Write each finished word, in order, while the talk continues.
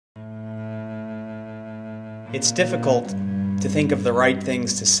It's difficult to think of the right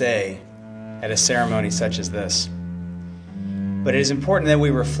things to say at a ceremony such as this. But it is important that we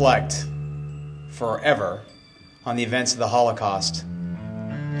reflect forever on the events of the Holocaust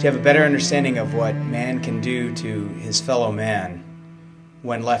to have a better understanding of what man can do to his fellow man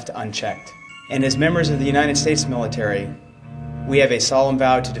when left unchecked. And as members of the United States military, we have a solemn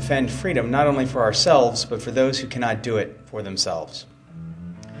vow to defend freedom not only for ourselves, but for those who cannot do it for themselves.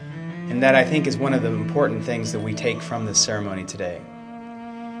 And that, I think, is one of the important things that we take from this ceremony today.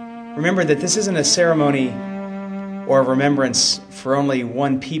 Remember that this isn't a ceremony or a remembrance for only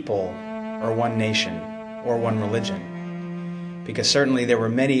one people or one nation or one religion, because certainly there were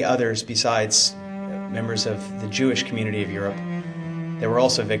many others besides members of the Jewish community of Europe that were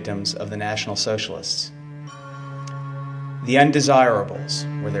also victims of the National Socialists. The undesirables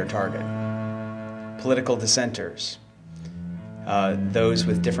were their target. Political dissenters, those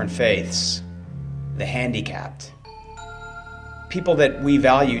with different faiths, the handicapped. People that we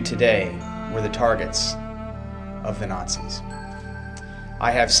value today were the targets of the Nazis.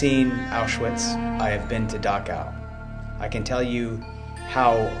 I have seen Auschwitz. I have been to Dachau. I can tell you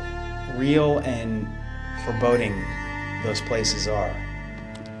how real and foreboding those places are.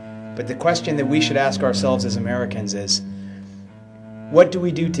 But the question that we should ask ourselves as Americans is, what do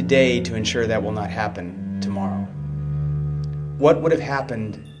we do today to ensure that will not happen tomorrow? What would have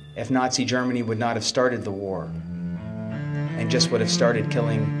happened if Nazi Germany would not have started the war and just would have started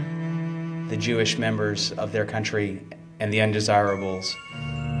killing the Jewish members of their country and the undesirables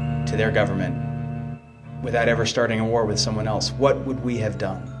to their government without ever starting a war with someone else? What would we have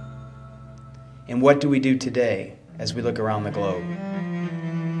done? And what do we do today as we look around the globe?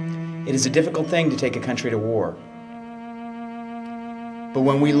 It is a difficult thing to take a country to war. But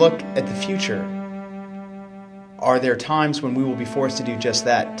when we look at the future, are there times when we will be forced to do just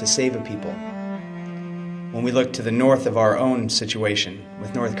that, to save a people? When we look to the north of our own situation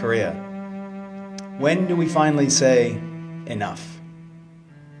with North Korea, when do we finally say, enough?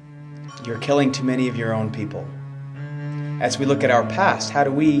 You're killing too many of your own people. As we look at our past, how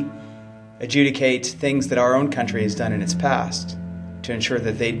do we adjudicate things that our own country has done in its past to ensure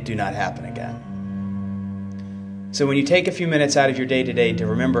that they do not happen again? So when you take a few minutes out of your day today to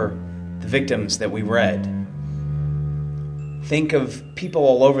remember the victims that we read, think of people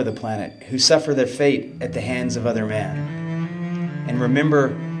all over the planet who suffer their fate at the hands of other men. And remember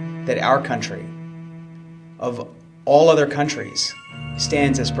that our country, of all other countries,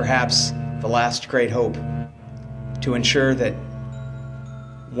 stands as perhaps the last great hope to ensure that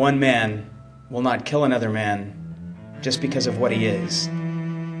one man will not kill another man just because of what he is.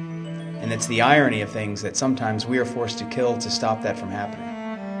 And it's the irony of things that sometimes we are forced to kill to stop that from happening.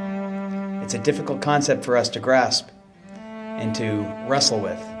 It's a difficult concept for us to grasp and to wrestle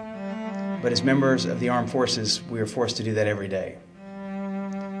with. But as members of the armed forces, we are forced to do that every day.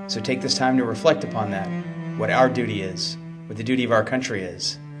 So take this time to reflect upon that, what our duty is, what the duty of our country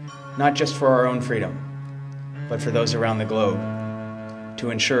is, not just for our own freedom, but for those around the globe, to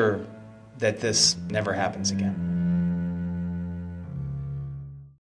ensure that this never happens again.